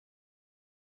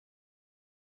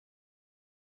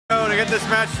get this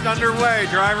match underway.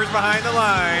 Drivers behind the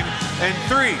line. And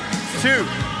 3, 2,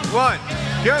 1,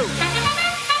 go.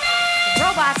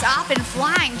 Robots off and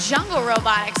flying. Jungle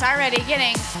Robotics already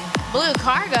getting blue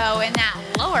cargo in that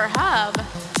lower hub.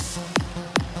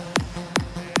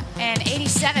 And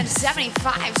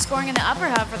 87-75 scoring in the upper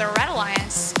hub for the Red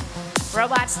Alliance.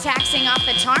 Robots taxing off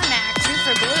the tarmac. 2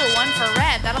 for blue, 1 for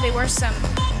red. That'll be worth some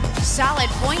solid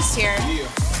points here.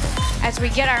 As we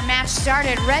get our match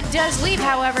started. Red does lead,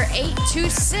 however,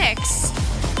 8-6.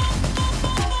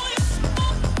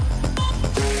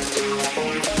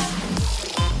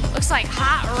 Looks like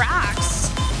Hot Rocks,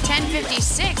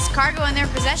 10-56. Cargo in their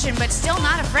possession, but still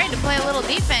not afraid to play a little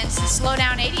defense and slow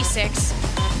down 86.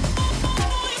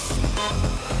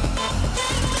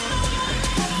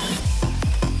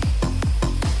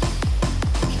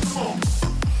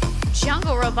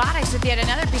 Jungle Robotics with yet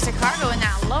another piece of cargo in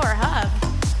that lower hub.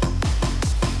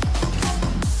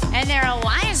 And their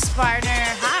alliance partner,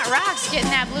 Hot Rocks, getting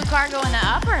that blue cargo in the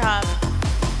upper hub.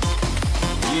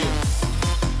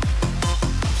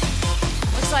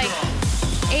 Looks like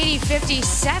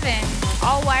 80-57,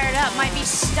 all wired up, might be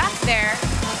stuck there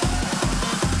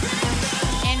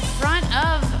in front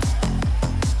of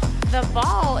the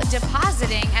ball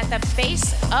depositing at the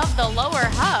base of the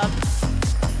lower hub.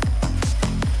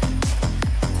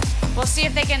 We'll see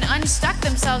if they can unstuck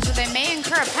themselves, or they may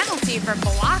incur a penalty for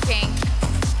blocking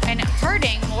and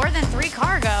hurting more than 3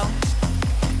 cargo.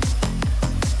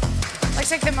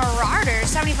 Looks like the Marauder,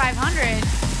 7500,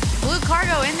 blue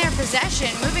cargo in their possession,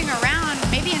 moving around,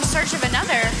 maybe in search of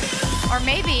another, or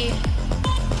maybe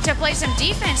to play some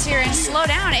defense here and slow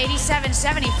down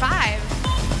 87-75.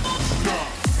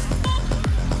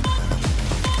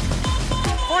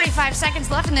 45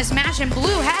 seconds left in this match, and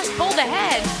blue has pulled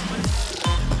ahead.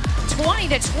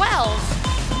 20-12.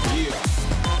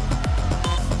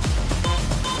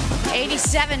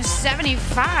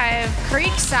 87-75,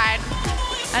 Creekside.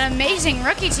 An amazing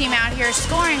rookie team out here,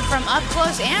 scoring from up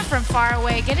close and from far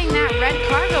away, getting that red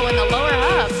cargo in the lower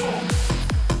hub.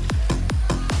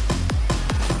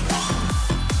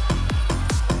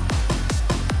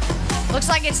 Looks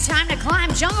like it's time to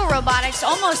climb. Jungle Robotics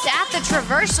almost at the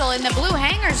traversal in the blue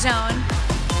hangar zone.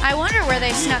 I wonder where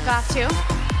they snuck off to.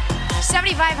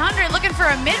 7500 looking for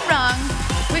a mid-rung.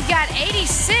 We've got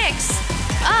 86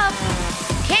 up.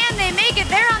 Can they make it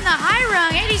there on the high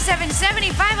rung?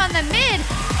 87-75 on the mid.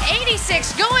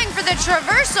 86 going for the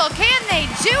traversal. Can they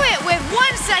do it with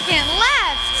 1 second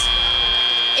left?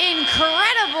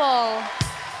 Incredible.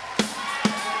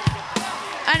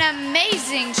 An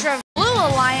amazing Blue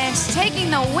Alliance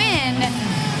taking the win,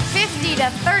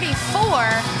 50-34.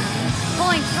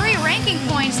 Pulling 3 ranking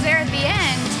points there at the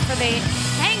end for the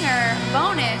hanger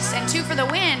bonus and 2 for the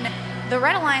win. The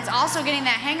Red Alliance also getting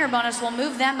that hanger bonus will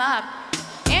move them up.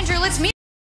 Andrew, let's meet